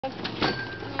Now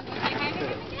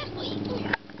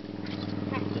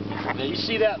you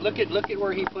see that? Look at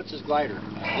where he puts his glider.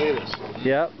 Look at this.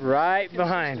 Yep, right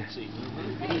behind.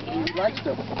 He likes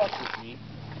to fuck with me.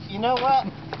 You know what?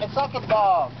 It's like a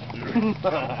dog.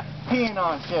 Peeing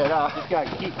on shit, huh? Just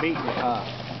gotta keep beating it, huh?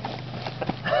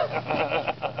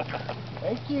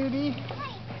 Hey, cutie.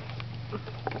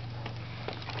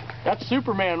 That's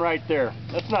Superman right there.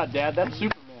 That's not Dad, that's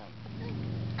Superman.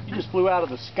 He just flew out of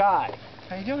the sky.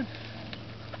 How you doing?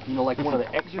 You know, like one of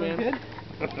the X-Men. Doing good?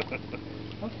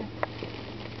 Okay.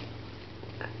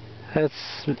 That's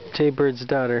Jaybird's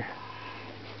daughter.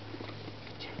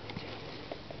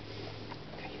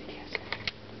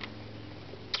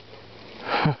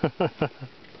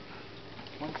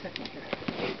 One second here.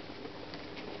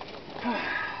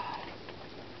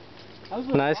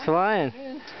 Nice flying.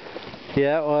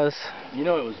 Yeah, it was. You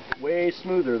know, it was way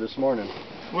smoother this morning.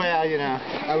 Well, you know,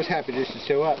 I was happy just to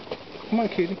show up. Come on,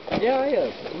 cutie.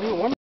 Yeah, we were wondering.